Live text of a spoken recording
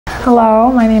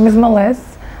Hello, my name is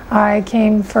Melis. I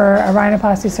came for a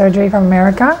rhinoplasty surgery from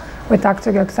America with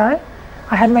Dr. Göksel.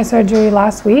 I had my surgery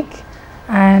last week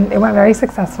and it went very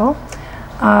successful.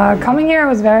 Coming here I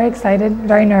was very excited,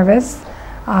 very nervous.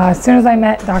 As soon as I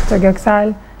met Dr.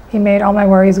 Göksel, he made all my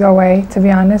worries go away, to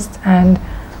be honest, and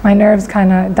my nerves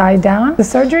kind of died down. The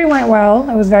surgery went well.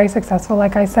 It was very successful,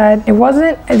 like I said.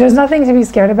 There's nothing to be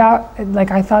scared about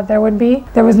like I thought there would be.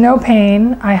 There was no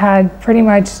pain. I had pretty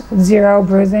much zero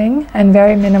bruising and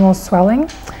very minimal swelling.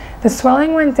 The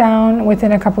swelling went down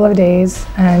within a couple of days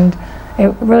and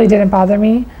it really didn't bother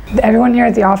me. Everyone here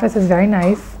at the office is very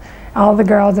nice. All the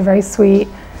girls are very sweet.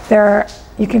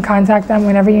 You can contact them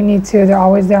whenever you need to. They're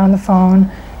always there on the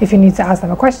phone if you need to ask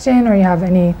them a question or you have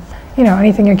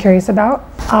anything you're curious about.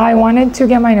 I wanted to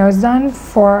get my nose done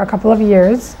for a couple of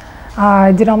years.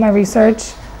 I did all my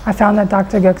research. I found that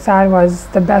Dr. Göksel was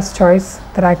the best choice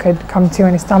that I could come to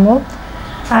in Istanbul.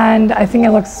 And I think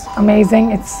it looks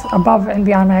amazing. It's above and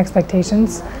beyond my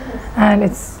expectations. And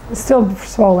it's still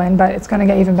swollen, but it's going to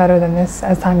get even better than this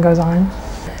as time goes on.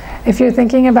 If you're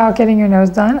thinking about getting your nose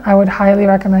done, I would highly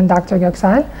recommend Dr.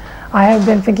 Göksel. I have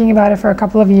been thinking about it for a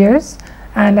couple of years,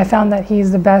 and I found that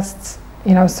he's the best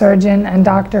surgeon and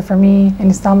doctor for me in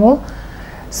Istanbul.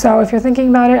 So if you're thinking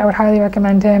about it, I would highly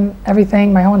recommend him.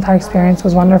 My whole entire experience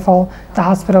was wonderful. The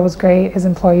hospital was great, his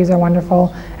employees are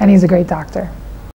wonderful, and he's a great doctor.